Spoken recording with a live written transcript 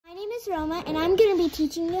is Roma, and I'm going to be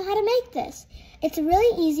teaching you how to make this. It's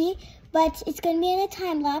really easy, but it's going to be in a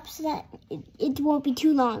time lapse so that it won't be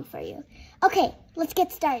too long for you. Okay, let's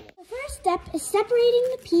get started. The first step is separating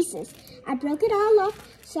the pieces. I broke it all up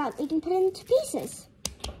so that we can put it into pieces.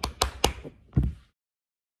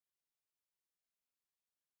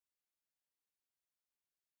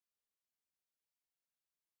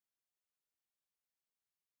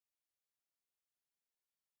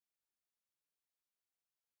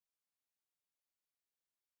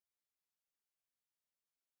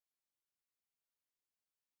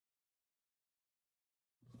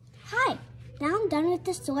 Hi, now I'm done with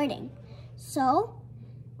the sorting. So,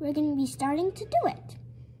 we're going to be starting to do it.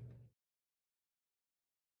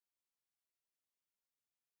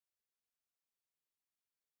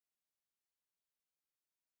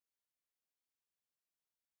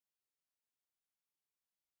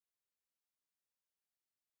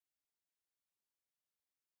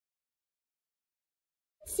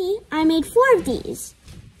 See, I made 4 of these.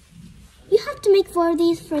 You have to make 4 of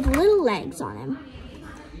these for the little legs on them.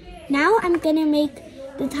 Now I'm gonna make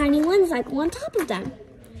the tiny ones like on top of them.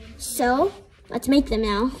 So, let's make them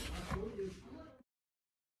now.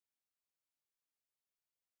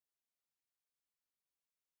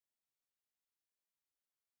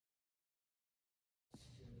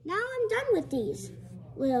 Now I'm done with these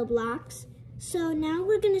little blocks. So now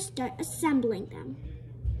we're gonna start assembling them.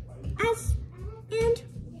 And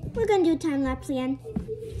we're gonna do a time lapse again.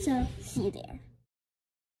 So, see you there.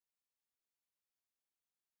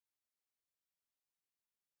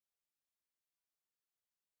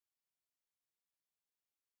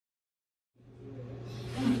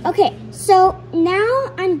 Okay, so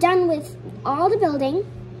now I'm done with all the building.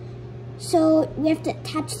 So we have to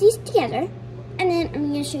attach these together, and then I'm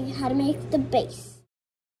going to show you how to make the base.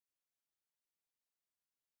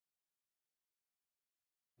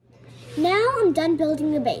 Now I'm done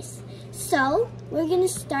building the base. So we're going to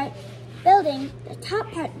start building the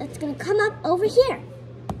top part that's going to come up over here.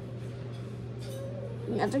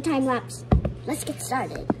 Another time lapse. Let's get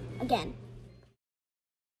started again.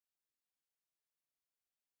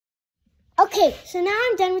 Okay, so now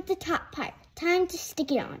I'm done with the top part. Time to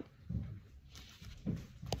stick it on.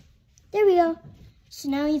 There we go. So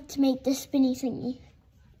now we have to make the spinny thingy.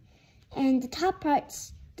 And the top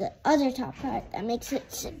part's the other top part that makes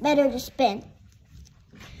it better to spin.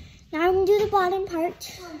 Now I'm going to do the bottom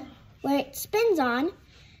part where it spins on.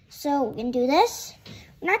 So we're going to do this.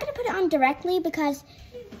 We're not going to put it on directly because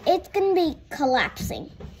it's going to be collapsing.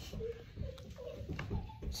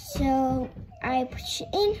 So I push it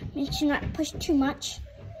in, make sure not to push too much.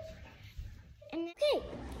 And okay,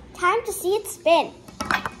 time to see it spin.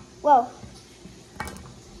 Whoa,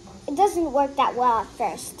 it doesn't work that well at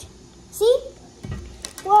first. See?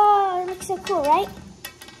 Whoa, it looks so cool, right?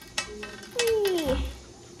 Whee.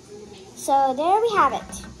 So there we have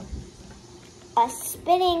it. A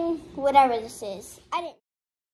spinning whatever this is. I didn't